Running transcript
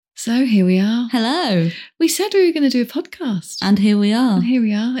So here we are. Hello. We said we were going to do a podcast. And here we are. And here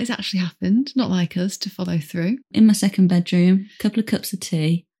we are. It's actually happened. Not like us to follow through. In my second bedroom, a couple of cups of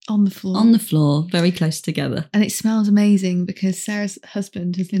tea. On the floor. On the floor, very close together. And it smells amazing because Sarah's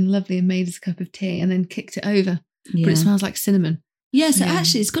husband has been lovely and made us a cup of tea and then kicked it over. Yeah. But it smells like cinnamon. Yeah, so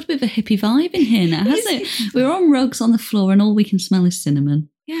actually it's got a bit of a hippie vibe in here now, hasn't it? We're on rugs on the floor and all we can smell is cinnamon.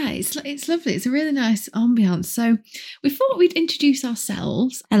 Yeah, it's lovely. It's a really nice ambience. So we thought we'd introduce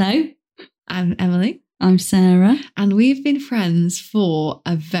ourselves. Hello. I'm Emily. I'm Sarah. And we've been friends for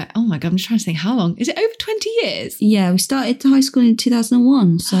oh my God, I'm just trying to think how long. Is it over 20 years? Yeah, we started high school in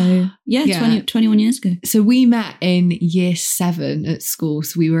 2001. So yeah. 21 years ago. So we met in year 7 at school.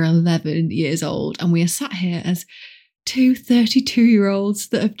 So we were 11 years old and we are sat here as two 32-year-olds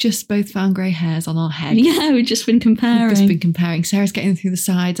that have just both found grey hairs on our head. Yeah, we've just been comparing. Sarah's getting them through the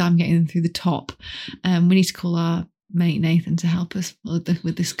sides, I'm getting them through the top. We need to call our mate Nathan to help us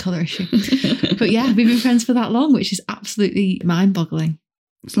with this colour issue. But yeah, we've been friends for that long, which is absolutely mind-boggling.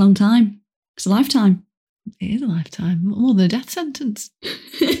 It's a long time. It's a lifetime. It is a lifetime. More than a death sentence.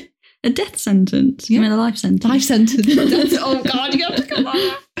 A death sentence? Yeah. You mean a life sentence? Life sentence. Oh God, you have to come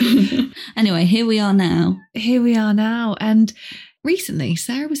on. Anyway, here we are now. And recently,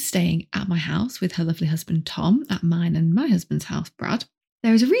 Sarah was staying at my house with her lovely husband, Tom, at mine and my husband's house, Brad.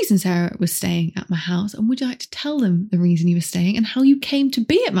 There is a reason Sarah was staying at my house. And would you like to tell them the reason you were staying and how you came to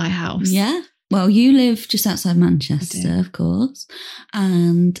be at my house? Yeah. Well, you live just outside Manchester, of course.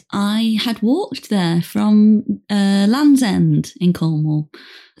 And I had walked there from Land's End in Cornwall.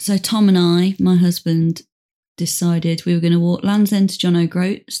 So Tom and I, my husband, decided we were going to walk Land's End to John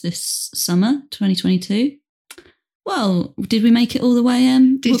O'Groats this summer, 2022. Well, did we make it all the way,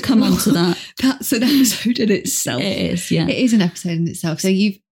 Em? We'll come on to that. That's an episode in itself. It is, yeah. It is an episode in itself. So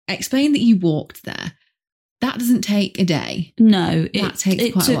you've explained that you walked there. That doesn't take a day. No. That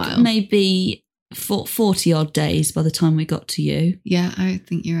takes quite a while. Maybe 40 odd days by the time we got to you. Yeah, I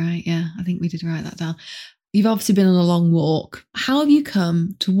think you're right. Yeah, I think we did write that down. You've obviously been on a long walk. How have you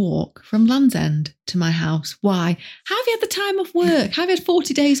come to walk from Land's End to my house? Why? How have you had the time off work? How have you had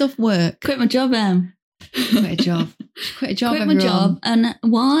 40 days off work? Quit my job, Em. Quit a job. Quit my job. And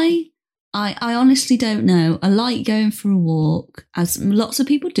why? I honestly don't know. I like going for a walk, as lots of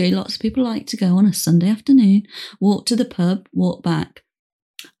people do. Lots of people like to go on a Sunday afternoon, walk to the pub, walk back.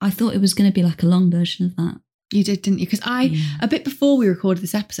 I thought it was going to be like a long version of that. You did, didn't you? Because a bit before we recorded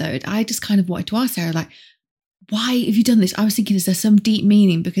this episode, I just kind of wanted to ask Sarah, like, why have you done this? I was thinking, is there some deep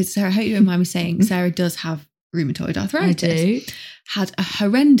meaning? Because Sarah, I hope you don't mind me saying, Sarah does have rheumatoid arthritis. I do. Had a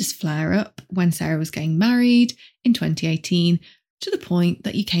horrendous flare-up when Sarah was getting married in 2018, to the point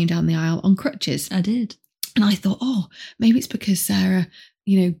that you came down the aisle on crutches. I did. And I thought, maybe it's because Sarah,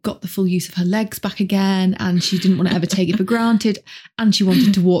 got the full use of her legs back again and she didn't want to ever take it for granted and she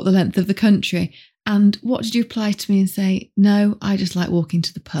wanted to walk the length of the country. And what did you reply to me and say? No, I just like walking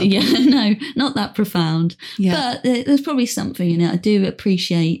to the pub. Yeah, no, not that profound. Yeah. But there's probably something in it. I do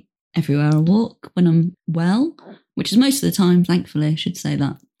appreciate everywhere I walk when I'm well, which is most of the time, thankfully, I should say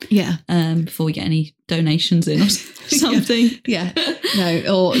that. Yeah. Before we get any donations in or something. Yeah.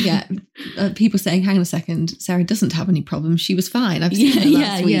 No, or people saying, hang on a second, Sarah doesn't have any problems. She was fine. I've seen her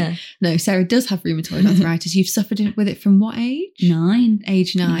last week. Yeah. No, Sarah does have rheumatoid arthritis. You've suffered with it from what age? 9.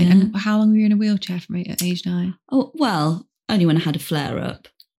 Age 9. Yeah. And how long were you in a wheelchair from at age 9? Oh, well, only when I had a flare up.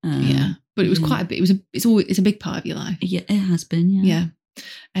 Yeah. But it was quite a bit. It's a big part of your life. Yeah, it has been. Yeah.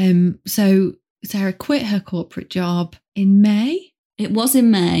 Yeah. So Sarah quit her corporate job in May. It was in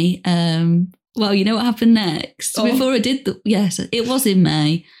May. Well, you know what happened next? Before I did yes, it was in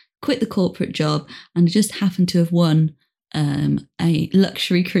May. Quit the corporate job and just happened to have won a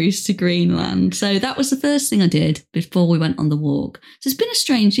luxury cruise to Greenland. So that was the first thing I did before we went on the walk. So it's been a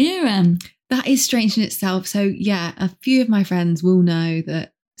strange year, That is strange in itself. So yeah, a few of my friends will know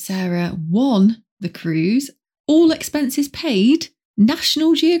that Sarah won the cruise, all expenses paid,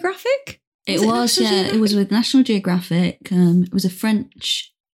 National Geographic. It was with National Geographic. It was a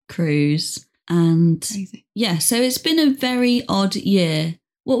French cruise. And crazy. Yeah, so it's been a very odd year.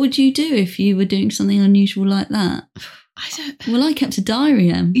 What would you do if you were doing something unusual like that? Well, I kept a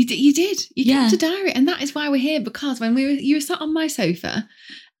diary, Em. You did. You kept a diary. And that is why we're here, because when you were sat on my sofa,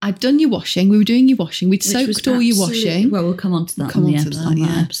 I'd done your washing. We were doing your washing. We'd soaked all your washing. Well, we'll come on to that on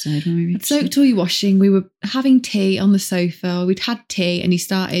that episode. When we reach soaked all your washing. We were having tea on the sofa. We'd had tea and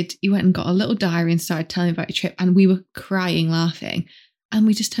you went and got a little diary and started telling me about your trip. And we were crying, laughing. And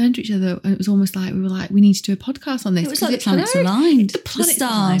we just turned to each other and it was almost like, we need to do a podcast on this. It was like the planets aligned. The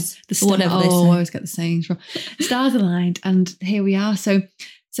stars. The stars. Whatever they say. I always get the sayings wrong. Stars aligned. And here we are. So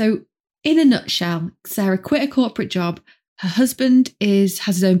in a nutshell, Sarah quit a corporate job. Her husband has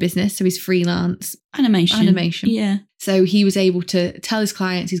his own business, so he's freelance. Animation. Yeah. So he was able to tell his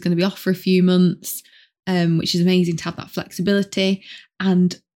clients he's going to be off for a few months, which is amazing to have that flexibility.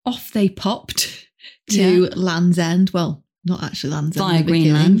 And off they popped to Land's End. Well, not actually Land's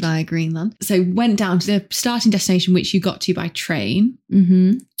End. Via Greenland. So went down to the starting destination, which you got to by train,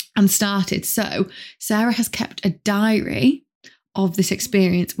 and started. So Sarah has kept a diary of this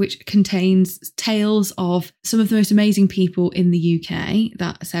experience, which contains tales of some of the most amazing people in the UK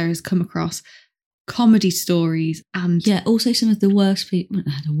that Sarah has come across, comedy stories, and also some of the worst people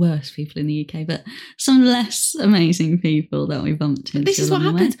in the UK, but some less amazing people that we bumped into. This is what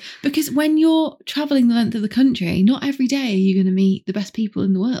happens because when you're traveling the length of the country, not every day are you going to meet the best people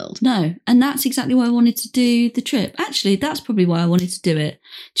in the world. No, and that's exactly why I wanted to do the trip. Actually, that's probably why I wanted to do it.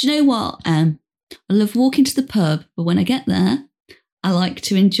 Do you know what? I love walking to the pub, but when I get there, I like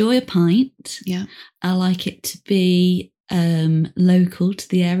to enjoy a pint. Yeah. I like it to be local to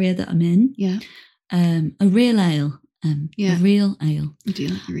the area that I'm in. Yeah. A real ale. A real ale. I do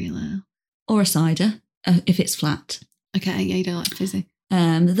like a real ale. Or a cider, if it's flat. Okay, yeah, you don't like fizzy.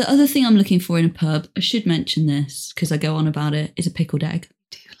 The other thing I'm looking for in a pub, I should mention this because I go on about it, is a pickled egg.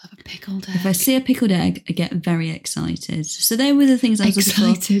 I do love a pickled egg. If I see a pickled egg, I get very excited. So they were the things I was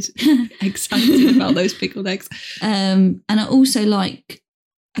excited. Excited about those pickled eggs. And I also like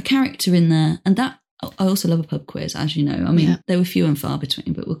a character in there. And that, I also love a pub quiz, as you know. I mean, they were few and far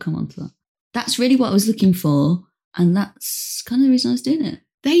between, but we'll come on to that. That's really what I was looking for. And that's kind of the reason I was doing it.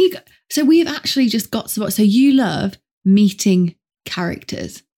 There you go. So we've actually just got so you love meeting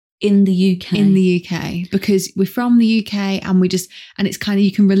characters in the UK. Because we're from the UK and it's kind of,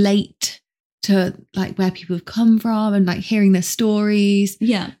 you can relate to like where people have come from and like hearing their stories.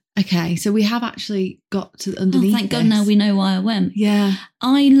 Yeah. Okay, so we have actually got to underneath. Thank God now we know why I went. Yeah.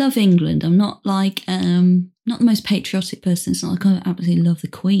 I love England. I'm not like not the most patriotic person. It's not like I absolutely love the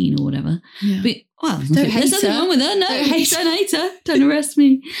Queen or whatever. Yeah. But there's nothing wrong with her. No, don't hate her. Don't arrest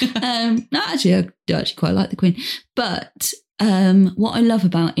me. No, actually, I do actually quite like the Queen. But what I love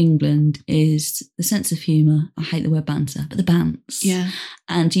about England is the sense of humour. I hate the word banter, but the bants. Yeah.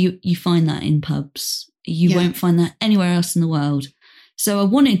 And you find that in pubs. You won't find that anywhere else in the world. So I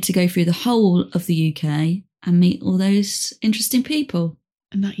wanted to go through the whole of the UK and meet all those interesting people.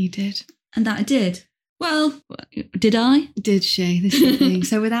 And that you did. And that I did. Well, did I? Did she? This is the thing.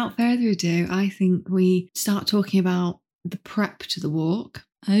 So without further ado, I think we start talking about the prep to the walk.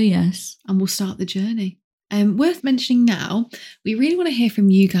 Oh, yes. And we'll start the journey. Worth mentioning now, we really want to hear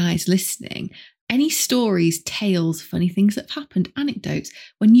from you guys listening. Any stories, tales, funny things that have happened, anecdotes,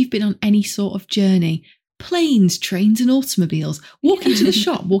 when you've been on any sort of journey. Planes, trains and automobiles, walking to the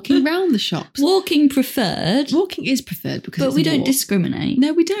shop, walking around the shops. Walking preferred. Walking is preferred because but we don't discriminate.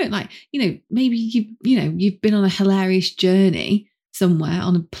 No, we don't. Like, maybe you've been on a hilarious journey somewhere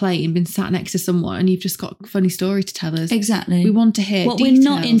on a plane, been sat next to someone and you've just got a funny story to tell us. Exactly. We want to hear what details. We're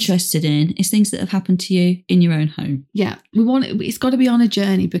not interested in is things that have happened to you in your own home. Yeah. It's got to be on a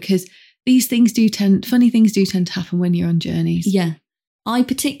journey because funny things do tend to happen when you're on journeys. Yeah. I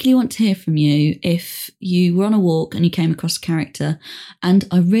particularly want to hear from you if you were on a walk and you came across a character. And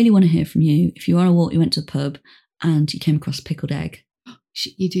I really want to hear from you if you were on a walk, you went to a pub and you came across a pickled egg.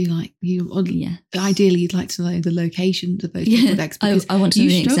 You do ideally you'd like to know the locations of those pickled eggs because I want to know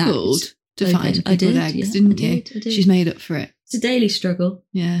the exact. You struggled to find pickled eggs, didn't you? I did. She's made up for it. It's a daily struggle.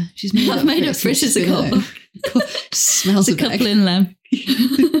 Yeah, she's made I've made up for it as a couple. Smells of egg. A couple in lamb.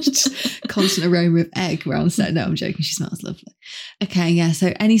 Constant aroma of egg around set. No, I'm joking. She smells lovely. Okay, yeah.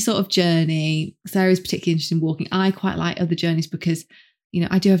 So any sort of journey, Sarah's particularly interested in walking. I quite like other journeys because,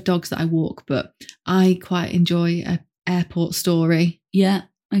 I do have dogs that I walk, but I quite enjoy an airport story. Yeah.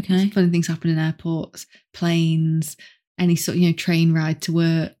 Okay. Funny things happen in airports, planes, any sort of, train ride to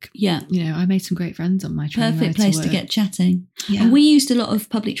work. Yeah. I made some great friends on my train ride to work. Perfect place to get chatting. Yeah. And we used a lot of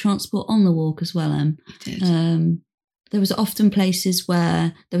public transport on the walk as well, Em. We did. There was often places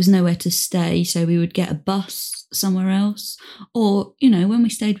where there was nowhere to stay, so we would get a bus somewhere else. Or, when we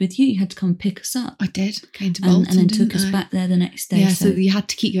stayed with you, you had to come and pick us up. I did. Came to Bolton, and then took us back there the next day. Yeah, so you had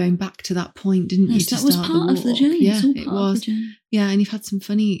to keep going back to that point, didn't you? That was part of the journey. Yeah, it was. Yeah, and you've had some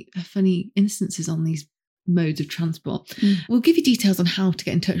funny instances on these modes of transport. We'll give you details on how to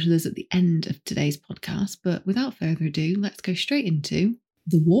get in touch with us at the end of today's podcast, but without further ado, let's go straight into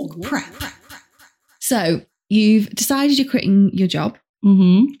the walk prep. So you've decided you're quitting your job.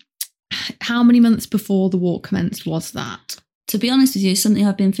 Mm-hmm. How many months before the walk commenced was that? To be honest with you, it's something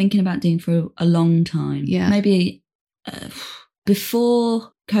I've been thinking about doing for a long time. Yeah. Maybe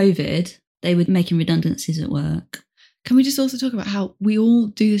before COVID, they were making redundancies at work. Can we just also talk about how we all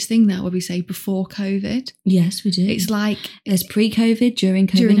do this thing now where we say before COVID? Yes, we do. It's like there's pre-COVID, during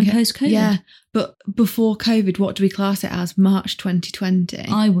COVID, and post-COVID. Yeah, but before COVID, what do we class it as? March 2020?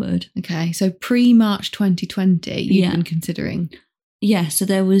 I would. Okay, so pre-March 2020, you've been considering. Yeah, so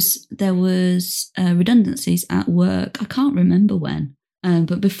there was redundancies at work. I can't remember when,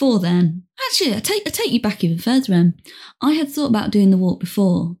 but before then, actually, I take you back even further. I had thought about doing the walk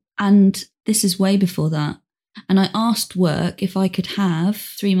before, and this is way before that. And I asked work if I could have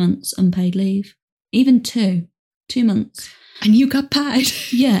 3 months unpaid leave, even 2 months. And you got paid.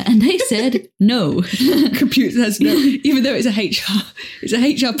 Yeah, and they said no. Computer says no, even though it's a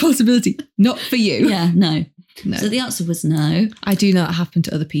HR possibility, not for you. Yeah, no. So the answer was no. I do know that happened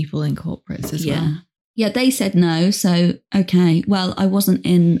to other people in corporates as well. Yeah, they said no. So, okay, well, I wasn't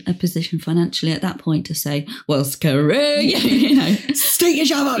in a position financially at that point to say, well, scary, state your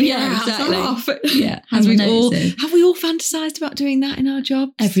job out. Yeah, exactly. Off. Yeah, have we all fantasised about doing that in our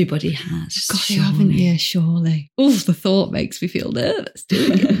jobs? Everybody has. God, you haven't you? Surely. Oh, the thought makes me feel nervous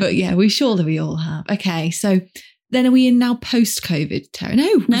doing it. But yeah, we all have. Okay, so then are we in now post-COVID, Tara? No,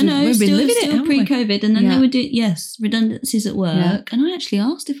 we've been living still pre-COVID, and then they would do redundancies at work, and I actually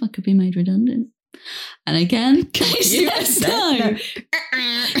asked if I could be made redundant. And again, yes, no.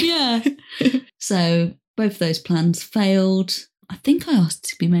 Yeah. So both those plans failed. I think I asked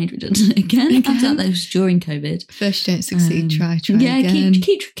to be made redundant again. I found out that was during COVID. First you don't succeed, try again.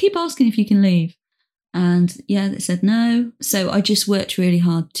 Keep asking if you can leave. And yeah, they said no. So I just worked really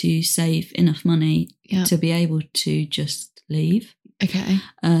hard to save enough money to be able to just leave. Okay.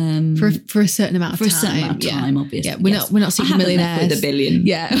 For a certain amount of time. For a certain amount of time, obviously. Yeah, we're not super millionaires. With $1 billion.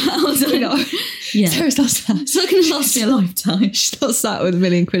 Yeah. We're not. Yeah. Sarah's not sat. It's not going to last me a lifetime. She's not sat with $1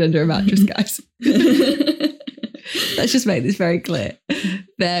 million under a mattress, guys. Let's just make this very clear.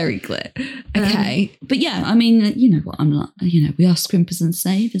 Very clear. Okay. But yeah, I mean, you know what I'm like, we are scrimpers and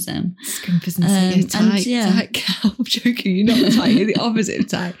savers. Scrimpers and savers. Tight cow. I'm joking. You're not tight. You're the opposite of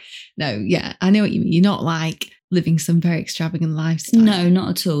tight. No, yeah. I know what you mean. You're not like living some very extravagant lifestyle. No, not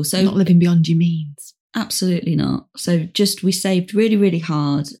at all. So not living beyond your means. Absolutely not. So we saved really, really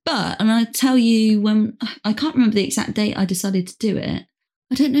hard. And I tell you, when I can't remember the exact date I decided to do it.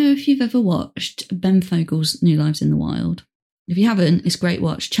 I don't know if you've ever watched Ben Fogle's New Lives in the Wild. If you haven't, it's great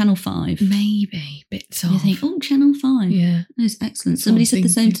watch. Channel 5. Maybe bits of. You think, Channel 5. Yeah. It's excellent. Somebody said the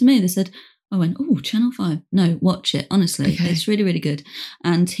same to me. They said, I went, Channel 5. No, watch it. Honestly, It's really, really good.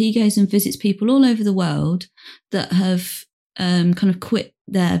 And he goes and visits people all over the world that have kind of quit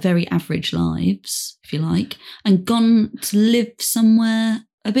their very average lives, if you like, and gone to live somewhere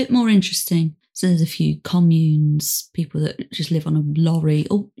a bit more interesting. So there's a few communes, people that just live on a lorry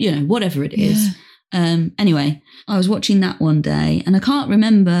or, whatever it is. Anyway, I was watching that one day and I can't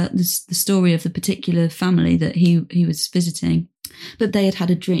remember the story of the particular family that he was visiting, but they had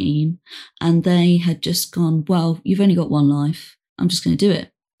had a dream and they had just gone, well, you've only got one life. I'm just going to do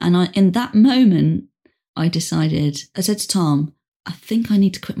it. And in that moment, I said to Tom, I think I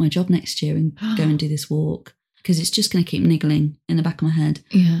need to quit my job next year and go and do this walk because it's just going to keep niggling in the back of my head.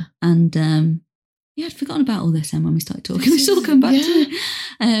 Yeah. And I'd forgotten about all this when we started talking. It's all come back to me.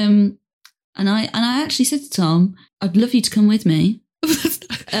 And I actually said to Tom, I'd love you to come with me. That's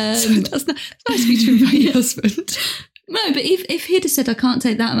nice of you to invite your husband. No, but if he'd have said I can't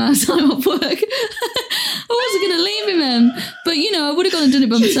take that amount of time off work, I wasn't going to leave him. But, I would have gone and done it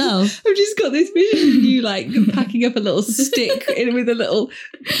by myself. I've just got this vision of you packing up a little stick in with a little,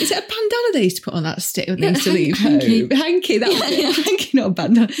 is it a bandana they used to put on that stick when they used to leave hanky. Home? Hanky, that was hanky, not a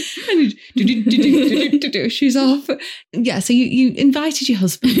bandana. And shoes off. Yeah, so you invited your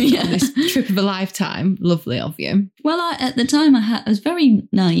husband on this trip of a lifetime. Lovely of you. Well, at the time I was very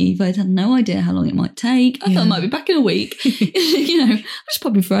naive. I had no idea how long it might take. I thought I might be back in a week. I was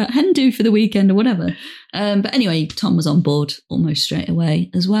probably for a hen do for the weekend or whatever. But anyway, Tom was on board almost straight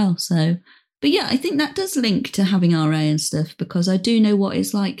away as well. So, but yeah, I think that does link to having RA and stuff because I do know what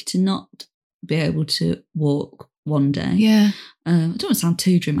it's like to not be able to walk one day. Yeah. I don't want to sound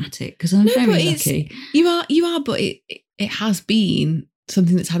too dramatic because I'm very lucky. You are, but it has been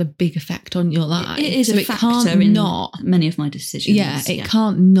something that's had a big effect on your life. It is a factor in many of my decisions. Yeah, it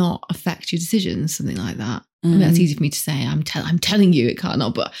can't not affect your decisions, something like that. I mean, that's easy for me to say. I'm telling you it can't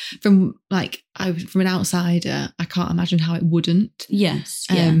not, but from an outsider, I can't imagine how it wouldn't. Yes.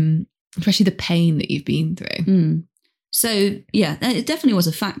 Especially the pain that you've been through. So, yeah, it definitely was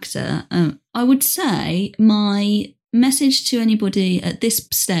a factor. I would say my message to anybody at this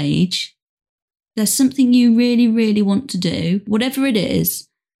stage, there's something you really, really want to do, whatever it is,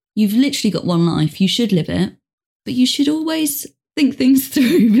 you've literally got one life, you should live it, but you should always think things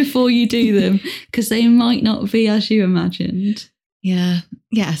through before you do them, because they might not be as you imagined. Yeah.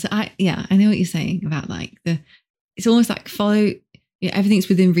 So I know what you're saying about like it's almost like follow, everything's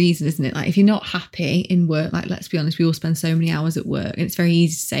within reason, isn't it? Like if you're not happy in work, like let's be honest, we all spend so many hours at work and it's very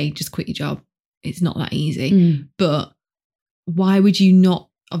easy to say, just quit your job. It's not that easy. But why would you not?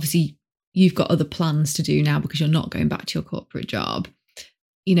 Obviously, you've got other plans to do now because you're not going back to your corporate job.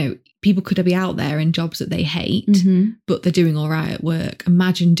 You know, people could be out there in jobs that they hate, but they're doing all right at work.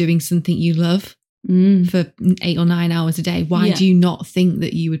 Imagine doing something you love for 8 or 9 hours a day. Why do you not think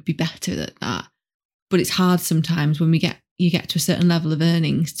that you would be better at that? But it's hard sometimes when you get to a certain level of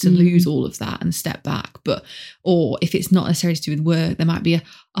earnings to lose all of that and step back. Or if it's not necessarily to do with work, there might be a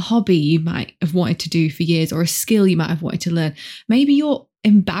hobby you might have wanted to do for years, or a skill you might have wanted to learn. Maybe you're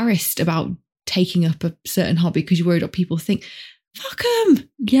embarrassed about taking up a certain hobby because you're worried what people think. Fuck them.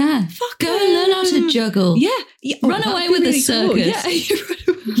 Yeah. Fuck Go them. and learn how to juggle. Yeah. Run away with the circus. Cool. Yeah, you run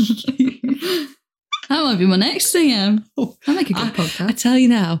away. That might be my next thing, Em. I'll make a good podcast. I tell you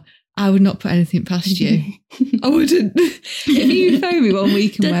now, I would not put anything past you. I wouldn't. If you phone me one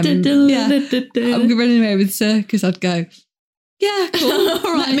week and went, I'm running away with circus, I'd go, yeah, cool.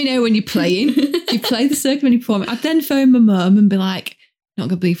 All right. Let me know when you're playing. You play the circus when you perform. I'd then phone my mum and be like, not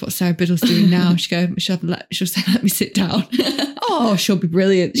going to believe what Sarah Biddle's doing now. She'll say, let me sit down. Oh, she'll be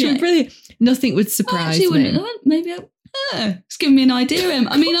brilliant. She'll be brilliant. Nothing would surprise me. Maybe it's giving me an idea, Em.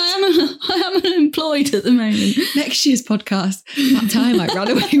 I mean, I am unemployed at the moment. Next year's podcast, that time I ran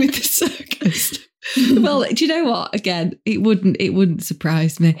away with the circus. Well, do you know what? Again, it wouldn't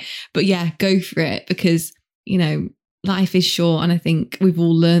surprise me. But yeah, go for it, because, you know, life is short, and I think we've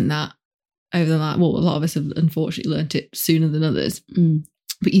all learned that over the a lot of us have unfortunately learnt it sooner than others.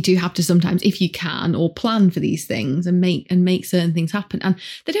 But you do have to sometimes, if you can, or plan for these things and make certain things happen. And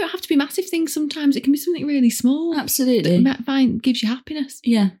they don't have to be massive things. Sometimes it can be something really small. Absolutely. That gives you happiness.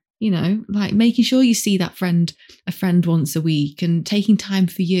 Yeah. You know, like making sure you see a friend once a week, and taking time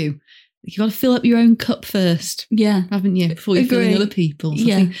for you. You've got to fill up your own cup first. Yeah. Haven't you? Before you're filling other people's.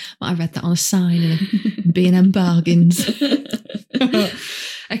 Yeah. I think I might have read that on a sign in B&M Bargains.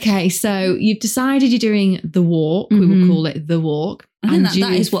 Okay, so you've decided you're doing the walk. We will call it the walk. I think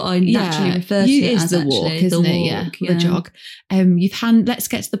that is what I naturally refer to it as, the walk, isn't it? Yeah, the jog. Let's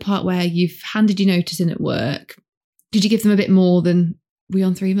get to the part where you've handed your notice in at work. Did you give them a bit more than we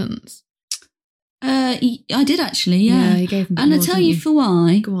on 3 months? I did actually, yeah. You gave them a bit and more, I'll tell you for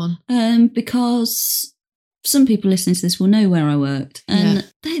why. Go on. Because some people listening to this will know where I worked,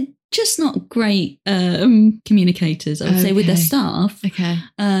 and they're just not great communicators, I would say, with their staff. Okay.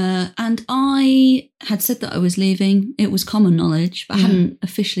 And I had said that I was leaving. It was common knowledge, but I hadn't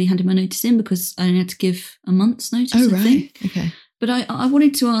officially handed my notice in because I only had to give a month's notice. Oh, right. I think. Okay. But I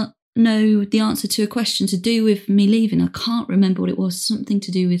wanted to know the answer to a question to do with me leaving. I can't remember what it was, something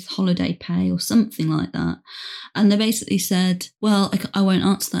to do with holiday pay or something like that. And they basically said, well, I won't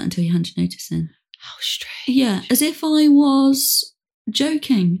answer that until you hand your notice in. How strange. Yeah, as if I was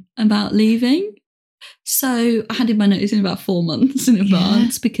joking about leaving. So I handed my notice in about 4 months in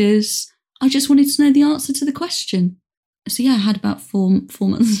advance because I just wanted to know the answer to the question. So yeah, I had about 4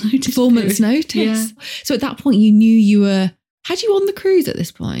 months notice. 4 months notice? Yeah. So at that point you knew had you won the cruise at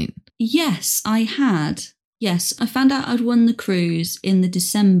this point? Yes, I had. Yes, I found out I'd won the cruise in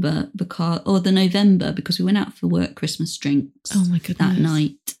the November because we went out for work Christmas drinks. Oh my goodness. That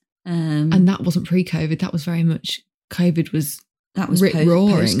night. And that wasn't pre-COVID. That was very much, COVID was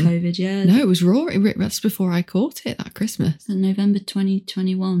rip-roaring. Post-COVID, yeah. No, it was roaring. That's before I caught it that Christmas. So November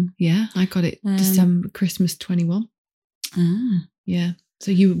 2021. Yeah, I got it December, Christmas 21. Ah. Yeah.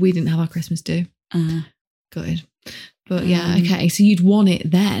 So we didn't have our Christmas do. Good. But yeah, okay. So you'd won it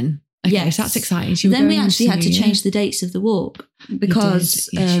then. Okay, yes. So that's exciting. So then we actually had to change the dates of the walk because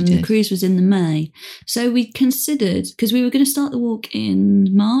the cruise was in the May. So we considered, because we were going to start the walk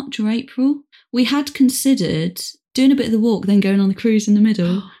in March or April, we had considered doing a bit of the walk, then going on the cruise in the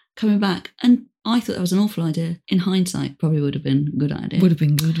middle, coming back. And I thought that was an awful idea. In hindsight, probably would have been a good idea. Would have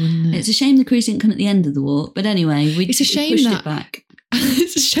been good, wouldn't it? It's a shame the cruise didn't come at the end of the walk. But anyway, we pushed it back.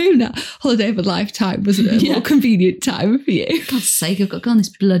 It's a shame that holiday of a lifetime wasn't a more convenient time for you. For God's sake, I've got to go on this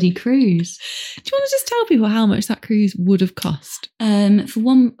bloody cruise. Do you want to just tell people how much that cruise would have cost? For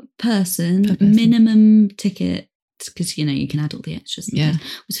one person, minimum ticket, because, you can add all the extras,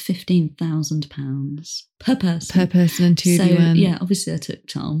 was £15,000 per person. Per person, and two of you went. Yeah, obviously I took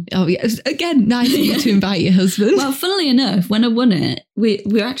Tom. Oh, yeah. Again, nice of you to invite your husband. Well, funnily enough, when I won it, we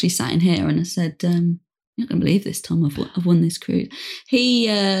were actually sat in here and I said, you're not going to believe this, Tom, I've won this cruise. He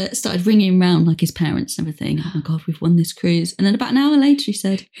started ringing around like his parents and everything. Oh my God, we've won this cruise. And then about an hour later he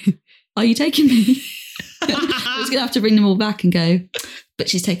said, are you taking me? I was going to have to bring them all back and go, but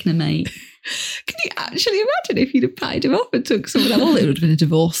she's taken a mate. Can you actually imagine if you'd have paid him off and took someone else? Well, it would have been a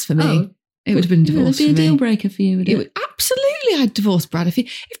divorce for me. Oh, it would have been a divorce for me. It would be a deal breaker for you, would it? It would, absolutely, I'd divorce Brad. If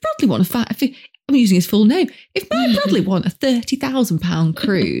Bradley won I'm using his full name. If Bradley won a £30,000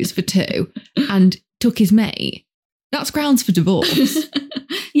 cruise for two and took his mate, that's grounds for divorce.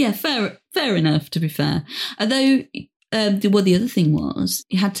 Yeah, fair enough, to be fair. Although, the other thing was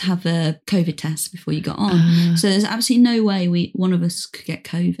you had to have a COVID test before you got on. So there's absolutely no way one of us could get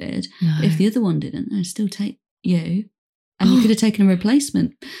COVID. No. But if the other one didn't, they'd still take you. And you could have taken a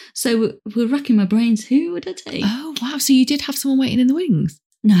replacement. So we're racking my brains. Who would I take? Oh, wow. So you did have someone waiting in the wings?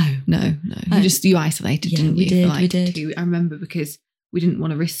 No. You isolated, didn't you? We did. I remember because we didn't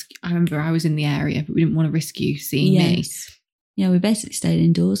want to risk. I remember I was in the area, but we didn't want to risk you seeing me. Yeah, we basically stayed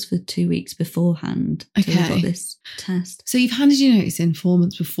indoors for 2 weeks beforehand until we got this test. So you've handed your notice in 4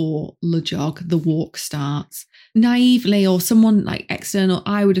 months before the walk starts. Naively, or someone like external,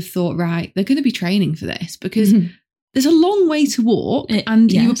 I would have thought, right, they're going to be training for this because there's a long way to walk,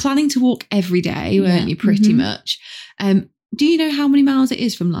 and you were planning to walk every day, weren't you? Pretty much. Do you know how many miles it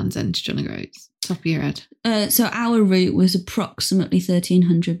is from Land's End to John O'Groats? Top of your head. So our route was approximately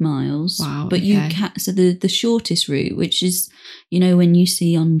 1,300 miles. Wow. But so the shortest route, which is, when you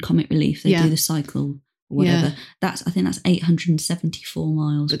see on Comic Relief, they do the cycle or whatever. I think that's 874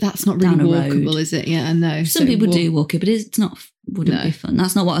 miles. But that's not really walkable, is it? Yeah, I know. Some people do walk it, but it's not. Wouldn't be fun.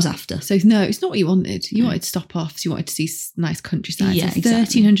 That's not what I was after. So no, it's not what you wanted. You wanted to stop off. So you wanted to see nice countryside. Yeah, so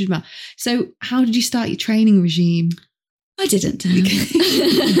 1,300 miles. So how did you start your training regime? I didn't.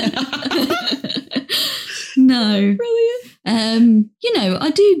 No. Brilliant.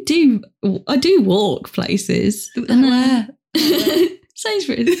 I do walk places. Where?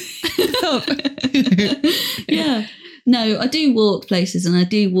 Sainsbury's. Yeah. No, I do walk places and I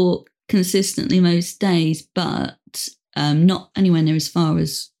do walk consistently most days, but not anywhere near as far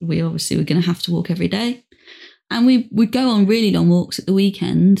as we obviously were going to have to walk every day. And we would go on really long walks at the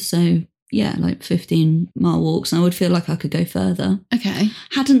weekend. So yeah, like 15-mile walks, and I would feel like I could go further. Okay.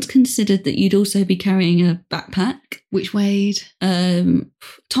 Hadn't considered that you'd also be carrying a backpack. Which weighed?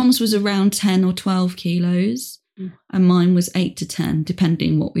 Tom's was around 10 or 12 kilos, and mine was 8 to 10,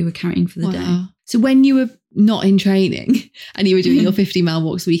 depending what we were carrying for the day. So when you were not in training and you were doing your 50-mile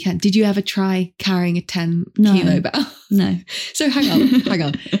walks a weekend, did you ever try carrying a 10-kilo bell? No. So hang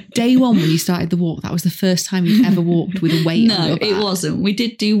on. Day one when you started the walk, that was the first time you ever walked with a weight on your back? No, it wasn't. We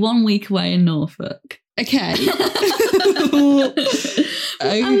did do 1 week away in Norfolk. Okay.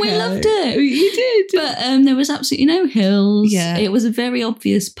 And we loved it. You did. But there was absolutely no hills. Yeah. It was a very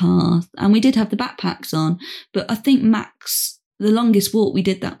obvious path. And we did have the backpacks on. But I think the longest walk we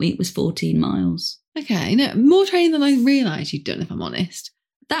did that week was 14 miles. Okay. No, more training than I realised you'd done, if I'm honest.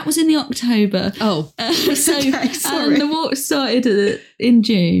 That was in the October. Oh. So okay, sorry. the walk started in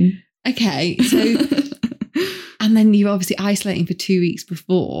June. Okay. So... And then you're obviously isolating for 2 weeks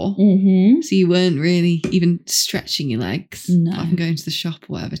before. Mm-hmm. So you weren't really even stretching your legs. No. Apart from going to the shop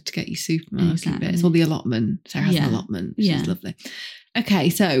or whatever to get your supermarket bits. Or the allotment. Sarah has an allotment. Which is lovely. Okay,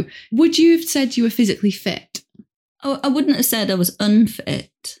 so would you have said you were physically fit? Oh, I wouldn't have said I was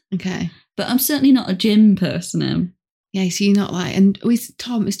unfit. Okay. But I'm certainly not a gym person. Yeah, so you're not like... And is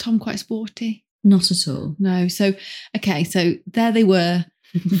Tom quite sporty? Not at all. No. So, okay, so there they were.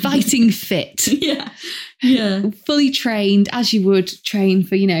 Fighting fit. Yeah. Fully trained as you would train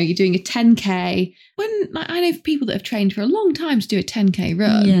for, you're doing a 10K. When I know people that have trained for a long time to do a 10K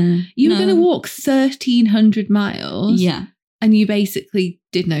run, you were going to walk 1,300 miles. Yeah. And you basically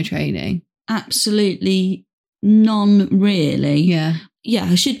did no training. Absolutely none, really. Yeah. Yeah,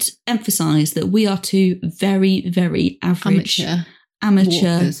 I should emphasise that we are two very, very average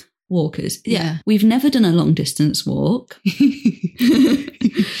amateur walkers. Yeah. We've never done a long distance walk.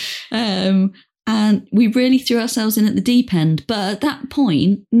 And we really threw ourselves in at the deep end. But at that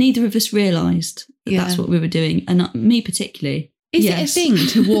point, neither of us realised that that's what we were doing. And not me particularly. Is it a thing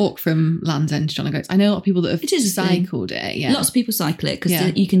to walk from Land's End to John O'Groats? I know a lot of people that have cycled it. Yeah. Lots of people cycle it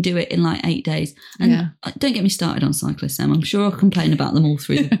because you can do it in like 8 days. And don't get me started on cyclists, Sam. I'm sure I'll complain about them all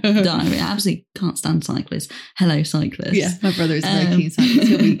through the diary. I absolutely can't stand cyclists. Hello, cyclists. Yeah, my brother is a very keen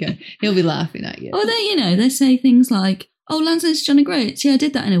cyclist. He'll be laughing at you. Or they say things like, oh, Land's End to John O'Groats. Yeah, I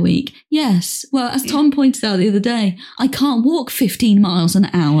did that in a week. Yes. Well, as Tom pointed out the other day, I can't walk 15 miles an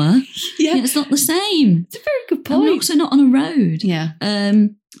hour. Yeah. It's not the same. It's a very good point. I'm also not on a road. Yeah.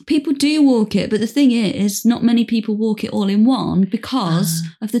 People do walk it, but the thing is, not many people walk it all in one because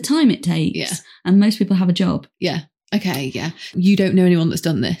of the time it takes. Yeah. And most people have a job. Yeah. Okay, yeah. You don't know anyone that's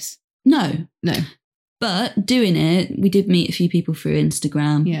done this? No. But doing it, we did meet a few people through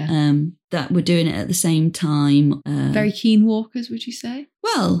Instagram that were doing it at the same time. Very keen walkers, would you say?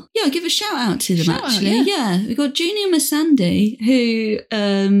 Well, yeah, give a shout out to them, actually. Yeah, we got Junior Masandi, who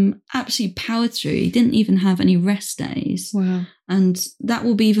absolutely powered through. He didn't even have any rest days. Wow. And that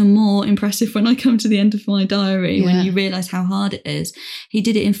will be even more impressive when I come to the end of my diary, when you realise how hard it is. He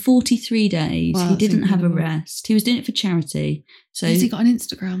did it in 43 days. Wow, he didn't have a rest. He was doing it for charity. So has he got an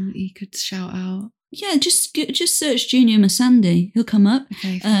Instagram that you could shout out? Yeah, just search Junior Masandi. He'll come up.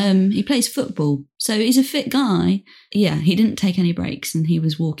 Okay, he plays football, so he's a fit guy. Yeah, he didn't take any breaks, and he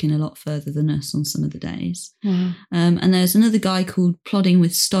was walking a lot further than us on some of the days. Wow. And there's another guy called Plodding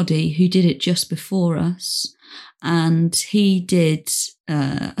with Stoddy who did it just before us, and he did.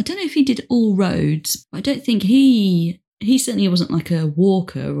 I don't know if he did all roads, but I don't think he certainly wasn't like a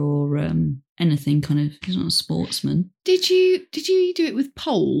walker or anything kind of. He's not a sportsman. Did you do it with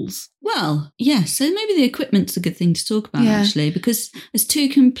poles? Well, yes. So maybe the equipment's a good thing to talk about, actually, because as two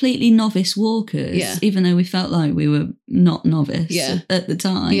completely novice walkers, even though we felt like we were not novice at the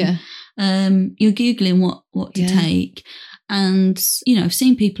time, you're Googling what to take. And, you know, I've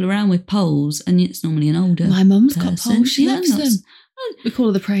seen people around with poles, and it's normally an older My mum's person. got poles. She loves them. We call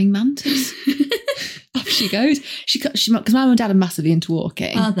her the praying mantis. Off she goes. Because my mum and dad are massively into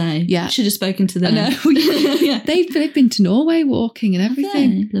walking. Are they? Yeah. Should have spoken to them. I know. They've been to Norway walking and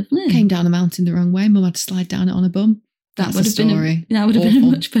everything. Lovely. Came down a mountain the wrong way. Mum had to slide down it on a bum. That would have been a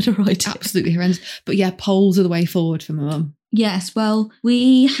much better idea. Absolutely horrendous. But yeah, poles are the way forward for my mum. Yes, well,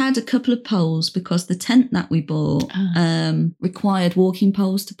 we had a couple of poles because the tent that we bought required walking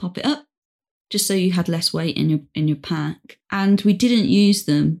poles to pop it up, just so you had less weight in your pack. And we didn't use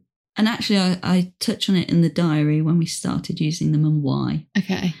them. And actually, I touch on it in the diary when we started using them and why.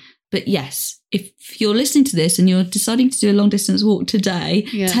 Okay. But yes, if you're listening to this and you're deciding to do a long distance walk today,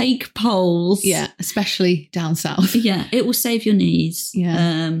 take poles. Yeah, especially down south. Yeah, it will save your knees.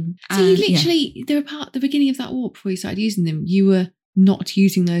 Yeah. So you literally, the beginning of that walk before you started using them, you were not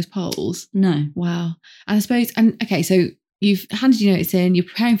using those poles? No. Wow. And I suppose, so you've handed your notice in, you're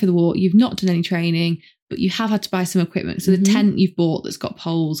preparing for the walk, you've not done any training, but you have had to buy some equipment. So the tent you've bought that's got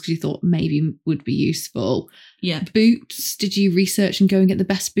poles because you thought maybe would be useful. Yeah. Boots, did you research and go and get the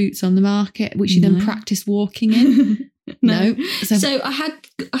best boots on the market, which you then practice walking in? No. So I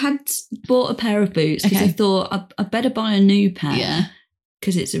had bought a pair of boots because I thought I better buy a new pair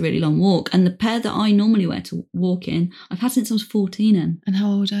because it's a really long walk. And the pair that I normally wear to walk in, I've had since I was 14. And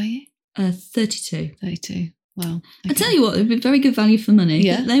how old are you? 32. 32. Well, okay. I tell you what, it'd be very good value for money.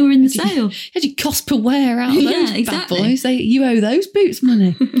 Yeah, they were in the sale. Had your cost per wear out of those exactly. bad boys. You owe those boots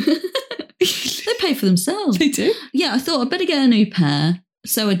money. They pay for themselves. They do. Yeah, I thought I'd better get a new pair.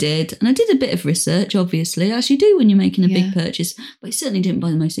 So I did. And I did a bit of research, obviously, as you do when you're making a big purchase. But I certainly didn't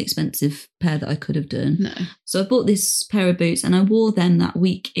buy the most expensive pair that I could have done. No. So I bought this pair of boots and I wore them that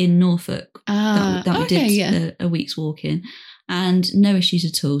week in Norfolk. That we did a week's walk in. And no issues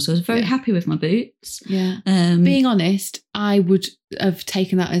at all. So I was very happy with my boots. Yeah. Being honest, I would have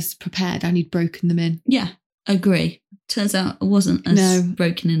taken that as prepared and you'd broken them in. Yeah, agree. Turns out I wasn't as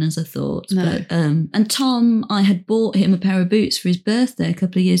broken in as I thought. No. But, and Tom, I had bought him a pair of boots for his birthday a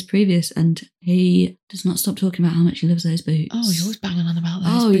couple of years previous, and he does not stop talking about how much he loves those boots. Oh, you're always banging on about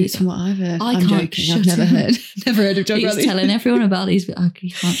those boots from what I've heard. I'm joking. I've never heard of John. He's telling everyone about these, but I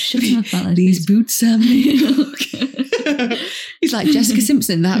can't shut him up about those these boots. He's like Jessica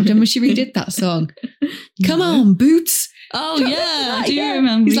Simpson when she redid that song. Come on, boots. Oh, yeah, I do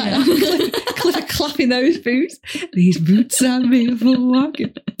remember. He's like Clifford clapping those boots. These boots are made for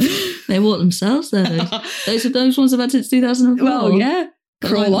walking. They walk themselves, though. Those ones I've had since 2004. Well, yeah.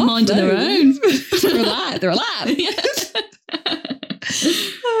 Crawl off. Mind of their own. They're alive.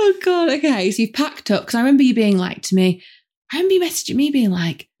 Oh, God. Okay, so you've packed up. Because I remember you being like to me, I remember you messaging me being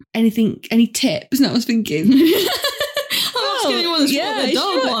like, any tips? And I was thinking... And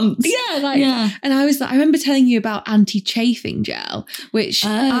I was like, I remember telling you about anti-chafing gel, which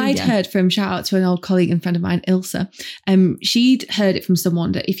I'd heard from, shout out to an old colleague and friend of mine, Ilsa. She'd heard it from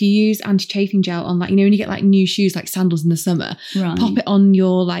someone that if you use anti-chafing gel on, like, you know, when you get like new shoes, like sandals in the summer, pop it on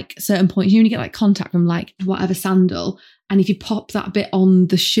your like certain points. You only get like contact from like whatever sandal, and if you pop that bit on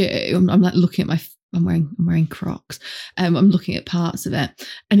the shoe, I'm like looking at I'm wearing Crocs. I'm looking at parts of it,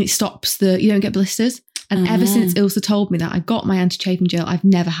 and it stops you don't get blisters. And ever since Ilsa told me that, I got my anti-chafing gel. I've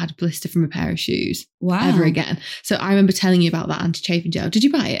never had a blister from a pair of shoes ever again. So I remember telling you about that anti-chafing gel. Did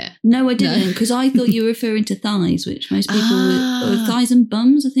you buy it? No, I didn't, because I thought you were referring to thighs, which most people or thighs and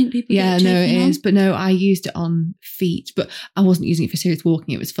bums, I think people get chafing it on. is. But no, I used it on feet, but I wasn't using it for serious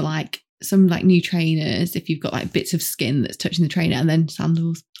walking. It was for like some like new trainers, if you've got like bits of skin that's touching the trainer, and then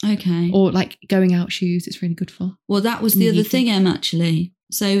sandals. Okay. Or like going out shoes, it's really good for. Well, that was the other thing, Em, actually.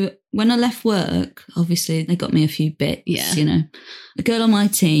 So when I left work, obviously they got me a few bits, you know. A girl on my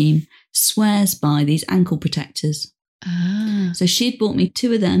team swears by these ankle protectors. Ah. So she'd bought me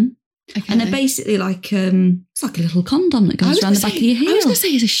 2 of them. Okay. And they're basically like, it's like a little condom that goes around the back of your heel. I was going to say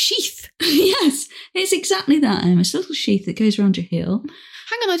it's a sheath. Yes, it's exactly that, Em. It's a little sheath that goes around your heel.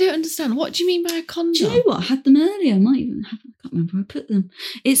 Hang on, I don't understand. What do you mean by a condom? Do you know what? I had them earlier. I might even have, I can't remember where I put them.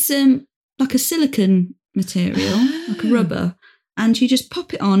 It's like a silicone material, like a rubber. And you just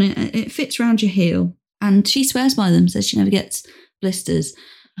pop it on, it fits around your heel. And she swears by them, says she never gets blisters.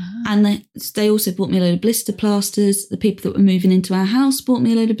 And they also bought me a load of blister plasters. The people that were moving into our house bought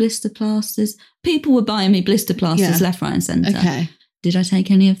me a load of blister plasters. People were buying me blister plasters left, right and centre. Okay. Did I take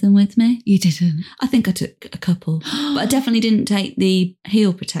any of them with me? You didn't? I think I took a couple. But I definitely didn't take the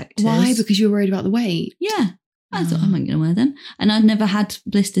heel protectors. Why? Because you were worried about the weight? Yeah. I thought, I'm not going to wear them. And I'd never had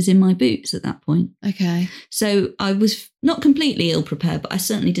blisters in my boots at that point. Okay. So I was not completely ill prepared, but I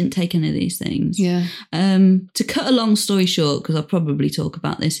certainly didn't take any of these things. Yeah. To cut a long story short, because I'll probably talk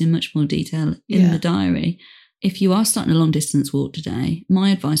about this in much more detail in the diary, if you are starting a long distance walk today, my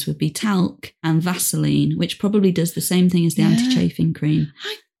advice would be talc and Vaseline, which probably does the same thing as the anti-chafing cream.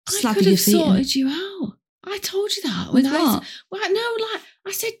 I could have sorted you out. I told you that. With what?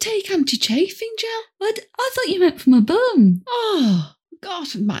 I said take anti-chafing gel. I thought you meant for my bum. Oh, God,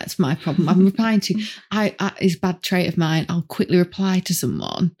 that's my problem. I'm replying to, it's a bad trait of mine. I'll quickly reply to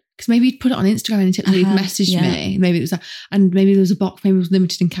someone. Because maybe you'd put it on Instagram and he'd messaged me. Maybe it was maybe there was a box, maybe it was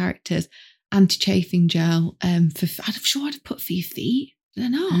limited in characters. Anti-chafing gel. I'm sure I'd have put for your feet. I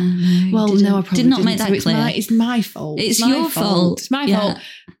don't know. No, I probably did not didn't. make that clear. It's my fault. It's your fault. It's my fault.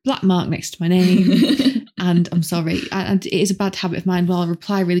 Black mark next to my name. And I'm sorry. And it is a bad habit of mine. Well, I'll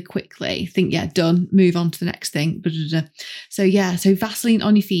reply really quickly. Think, done. Move on to the next thing. So Vaseline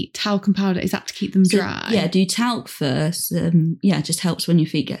on your feet, talc and powder. Is that to keep them dry? Yeah, do talc first. It just helps when your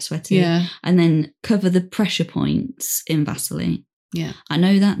feet get sweaty. Yeah. And then cover the pressure points in Vaseline. Yeah. I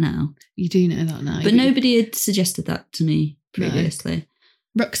know that now. You do know that now. But nobody had suggested that to me previously.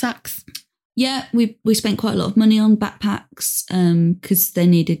 No. Rucksacks? Yeah, we spent quite a lot of money on backpacks because they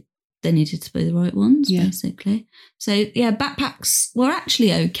needed to be the right ones, basically. So, backpacks were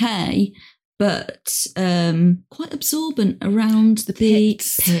actually okay, but quite absorbent around the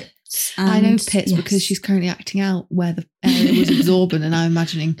pits. I know pits because she's currently acting out where the area was absorbent, and I'm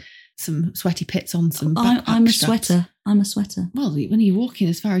imagining some sweaty pits on some backpack I'm a straps. sweater. I'm a sweater. Well, when you're walking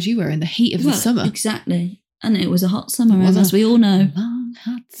as far as you were in the heat of the summer. Exactly. And it was a hot summer, as we all know. Long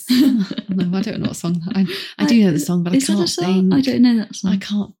hot summer. No, I don't know what song. I do know the song, but I can't sing. I don't know that song. I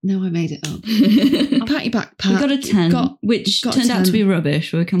can't. No, I made it up. I'll pat your backpack. We got a tent, which turned out to be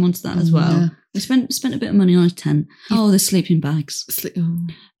rubbish. We'll come on to that as well. Yeah. We spent a bit of money on a tent. Oh, the sleeping bags.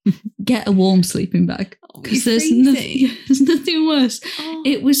 Get a warm sleeping bag. Because there's nothing worse. Oh.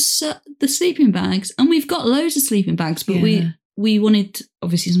 It was the sleeping bags. And we've got loads of sleeping bags, but we wanted,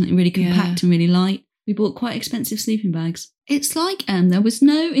 obviously, something really compact and really light. We bought quite expensive sleeping bags. It's like, there was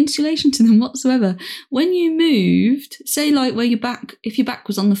no insulation to them whatsoever. When you moved, say like where if your back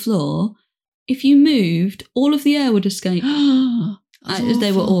was on the floor, if you moved, all of the air would escape.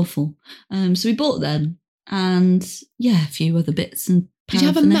 They were awful. So we bought them and a few other bits. And did you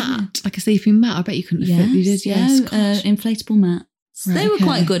have a mat? Like a sleeping mat? I bet you couldn't fit. You did, yes. Inflatable mat. Right, they were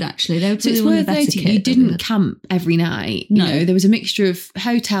quite good, actually. They were it's worth noting you didn't camp every night. No. You know, there was a mixture of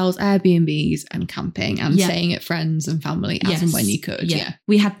hotels, Airbnbs and camping and staying at friends and family as and when you could. Yeah.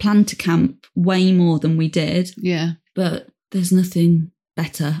 We had planned to camp way more than we did. Yeah. But there's nothing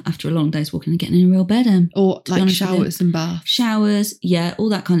better after a long day's walking than getting in a real bed. Or like showers and baths. Showers, all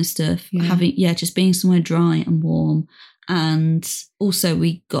that kind of stuff. Yeah. Just being somewhere dry and warm. And also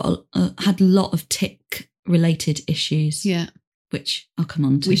we had a lot of tick-related issues. Yeah. Which I'll come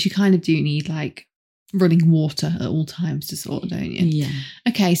on to. Which you kind of do need, like, running water at all times to sort, don't you? Yeah.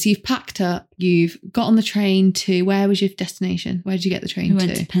 Okay, so you've packed up, you've got on the train to, where was your destination? Where did you get the train to? We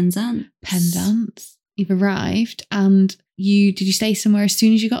went to Penzance. You've arrived, and did you stay somewhere as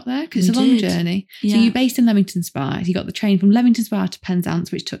soon as you got there? Because it's a long journey. Yeah. So you're based in Leamington Spa. So you got the train from Leamington Spa to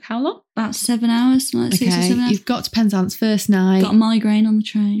Penzance, which took how long? About 7 hours. Like 6 or 7 hours. You've got to Penzance first night. Got a migraine on the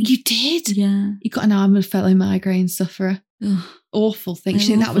train. You did? Yeah. You got an arm of a fellow migraine sufferer. Ugh. Awful thing. Do you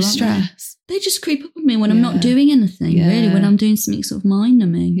think that was stress? They just creep up on me when I'm not doing anything, really, when I'm doing something sort of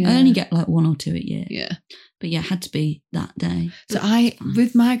mind-numbing. Yeah. I only get like 1 or 2 a year. Yeah. But it had to be that day. So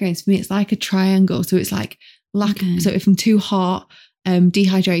with migraines, for me, it's like a triangle. So it's like so if I'm too hot,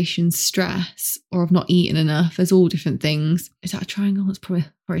 dehydration, stress, or I've not eaten enough. There's all different things. Is that a triangle? It's probably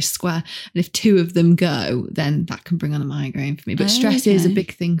a square. And if 2 of them go, then that can bring on a migraine for me. But stress is a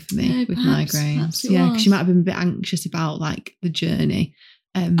big thing for me with migraines. Yeah, because you might have been a bit anxious about like the journey.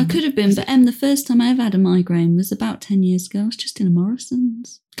 I could have been, but the first time I ever had a migraine was about 10 years ago. I was just in a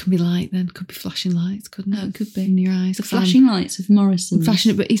Morrison's. Could be light then. Could be flashing lights, couldn't it? It could be. In your eyes. The flashing lights of Morrison's.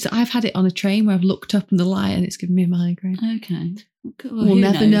 Flashing it, but I've had it on a train where I've looked up in the light and it's given me a migraine. Okay. Well, we'll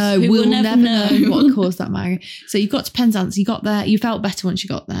never know. We'll never know what caused that migraine. So you got to Penzance. You got there. You felt better once you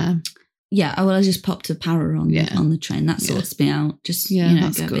got there. Yeah, well, I just popped a para on the train. That sorts me out. Just,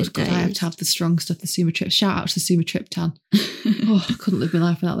 that's good. God, I have to have the strong stuff, the Sumatrip. Shout out to the Sumatriptan. I couldn't live my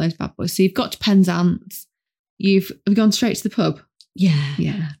life without those bad boys. So you've got to Penzance. Have you gone straight to the pub?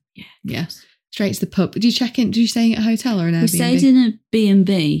 Yeah. Straight to the pub. Did you check in? Did you stay at a hotel or an Airbnb? We stayed in a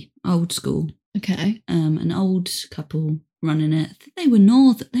B&B, old school. Okay. An old couple running it. I think they were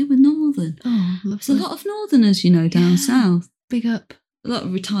northern. Oh, lovely. There's a lot of northerners, down south. Big up. A lot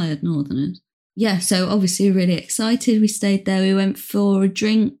of retired northerners. Yeah, so obviously really excited. We stayed there. We went for a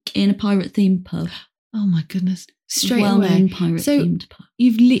drink in a pirate-themed pub. Oh my goodness. Straight well-known away. pirate-themed pub.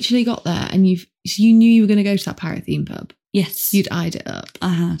 You've literally got there and you knew you were going to go to that pirate-themed pub? Yes. You'd eyed it up.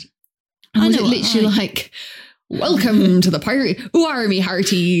 I had. And was it literally like, welcome to the pirate, army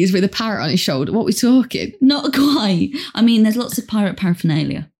hearties with a parrot on his shoulder? What are we talking? Not quite. I mean, there's lots of pirate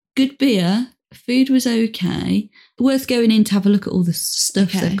paraphernalia. Good beer. Food was okay. Worth going in to have a look at all the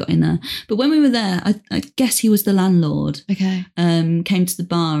stuff they've got in there. But when we were there, I guess he was the landlord. Okay. Came to the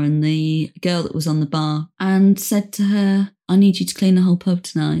bar and the girl that was on the bar and said to her, I need you to clean the whole pub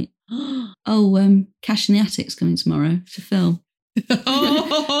tonight. Cash in the Attic's coming tomorrow to film.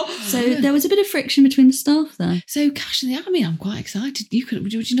 So there was a bit of friction between the staff there. So Cash in the Attic, I'm quite excited.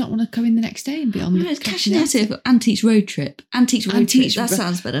 Would you not want to come in the next day and be on the Cash in the Attic? Antiques Road Trip. Antiques Road Trip. That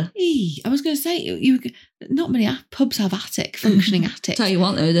sounds better. I was going to say, not many pubs have functioning attic. Tell you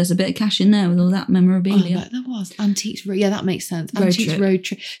what though, there's a bit of cash in there with all that memorabilia. Oh, there was. Antiques Road. Yeah, that makes sense. Road Antiques trip. Road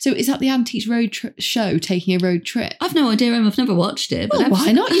Trip. So is that the Antiques Road show taking a road trip? I've no idea. I've never watched it. But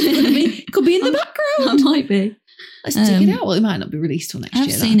why not? You could be in the background. I might be. Let's dig it out. Well, it might not be released till next year.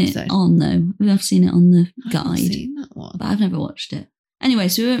 I've seen it on though. I've seen it on the guide. I've seen that one. But I've never watched it. Anyway,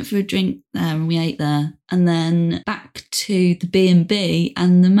 so we went for a drink there and we ate there and then back to the B&B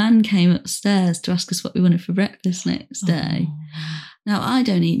and the man came upstairs to ask us what we wanted for breakfast next day. Now, I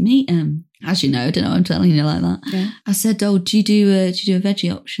don't eat meat. As you know, I don't know why I'm telling you like that. Yeah. I said, do you do a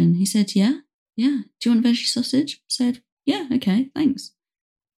veggie option? He said, yeah. Do you want veggie sausage? I said, yeah, okay, thanks.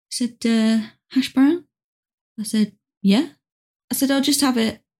 He said, hash brown? I said, yeah. I said, I'll just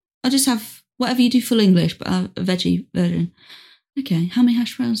have whatever you do full English, but a veggie version. Okay, how many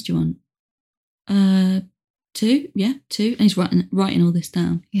hash browns do you want? 2? Yeah, 2. And he's writing all this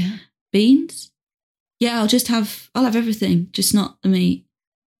down. Yeah. Beans? Yeah, I'll have everything, just not the meat.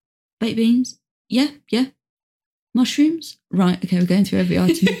 Baked beans? Yeah. Mushrooms? Right, okay, we're going through every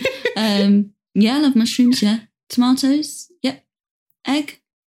item. Yeah, I love mushrooms, yeah. Tomatoes? Yep. Egg?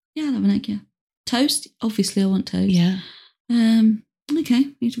 Yeah, I love an egg, yeah. Toast? Obviously I want toast. Yeah. Okay,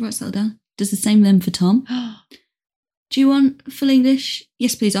 need to write that down. Does the same then for Tom. Do you want full English?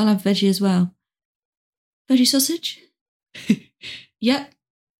 Yes, please. I'll have veggie as well. Veggie sausage? Yep.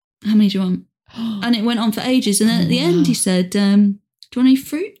 How many do you want? And it went on for ages. And then at the end, he said, do you want any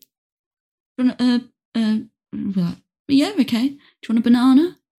fruit? Do you want yeah, okay. Do you want a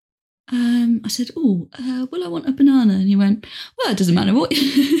banana? I said, well, I want a banana. And he went, well, it doesn't matter what.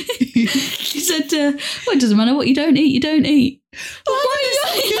 He said, well, it doesn't matter what you don't eat. You don't eat. Hold on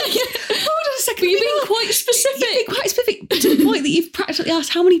a second. You've been quite specific. To the point that you've practically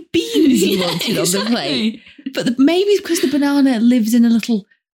asked how many beans you wanted on the plate. But maybe because the banana lives in a little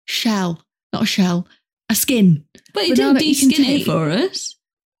shell. Not a shell, a skin. But he didn't de-skin it for us.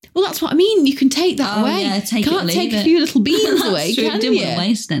 Well, that's what I mean. You can take that away. Yeah, Can't take a few little beans away, true. can Didn't you? want to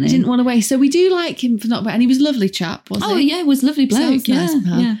waste any. Didn't want to waste. So we do like him for not. And he was a lovely chap, wasn't he? Oh yeah, it was a lovely bloke. Sounds nice,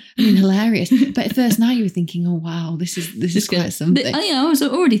 Yeah. I mean, hilarious. But at first, now you were thinking, oh wow, this is quite something. I was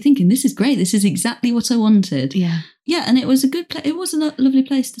already thinking, this is great. This is exactly what I wanted. Yeah, and it was a good place. It was a lovely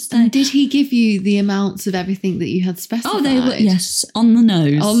place to stay. And did he give you the amounts of everything that you had specified? Oh, they were, yes, on the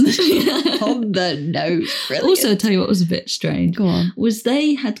nose. On the nose. Brilliant. Also, I'll tell you what was a bit strange. Go on. Was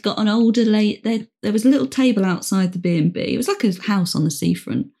they had got an older lady. There was a little table outside the B&B. It was like a house on the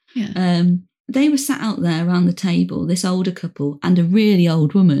seafront. Yeah. They were sat out there around the table, this older couple and a really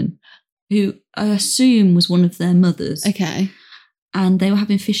old woman who I assume was one of their mothers. Okay. And they were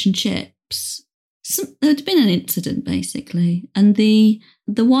having fish and chips. There'd been an incident, basically, and the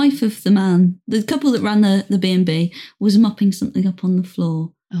wife of the man, the couple that ran the B&B, was mopping something up on the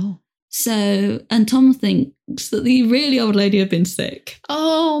floor. Oh. So, and Tom thinks that the really old lady had been sick.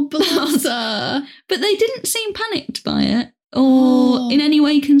 Oh, bless her. But they didn't seem panicked by it or in any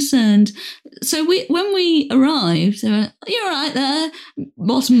way concerned. So when we arrived, they were, "You're all right there,"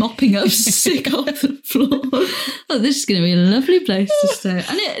 whilst mopping up sick off the floor. Oh, this is going to be a lovely place to stay.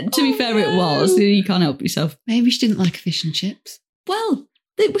 And to be fair, it was. You can't help yourself. Maybe she didn't like fish and chips. Well,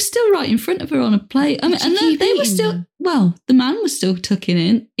 they were still right in front of her on a plate. I mean, and they were still, them? well, the man was still tucking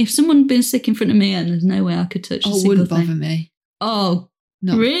in. If someone had been sick in front of me, and there's no way I could touch a single wouldn't thing. bother me. Oh,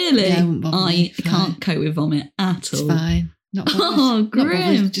 Not, really? Yeah, it wouldn't bother me. I can't cope with vomit at all. It's fine. Not bothered. Oh, Not grim.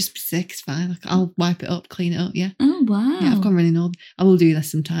 bothered. Just be sick. It's fine. Like, I'll wipe it up, clean it up. Yeah. Oh, wow. Yeah, I've gone really northern. I will do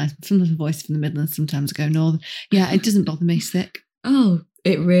this sometimes. Sometimes my voice from the Midlands. Sometimes I go northern. Yeah, it doesn't bother me sick. Oh,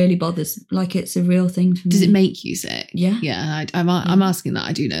 it really bothers. Like, it's a real thing for me. Does it make you sick? Yeah. Yeah, I'm asking that.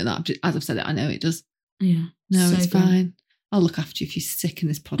 I do know that. As I've said it, I know it does. Yeah. No, so it's good. fine. I'll look after you if you're sick in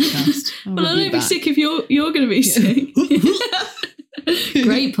this podcast. Well, I'll only be sick if you're going to be sick.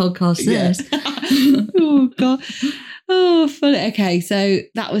 Great podcast, this. Oh, God. Oh, funny. Okay, so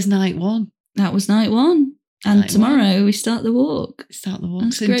that was night one. That was night one. And Night tomorrow one. we start the walk. Start the walk.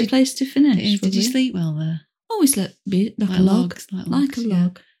 That's a great place to finish. Did you sleep well there? Always like a log. Logs, Like logs, a yeah.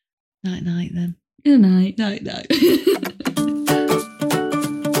 log. Night then. Good night. Night.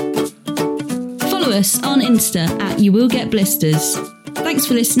 Follow us on Insta at You Will Get Blisters. Thanks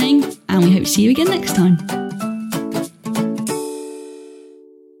for listening, and we hope to see you again next time.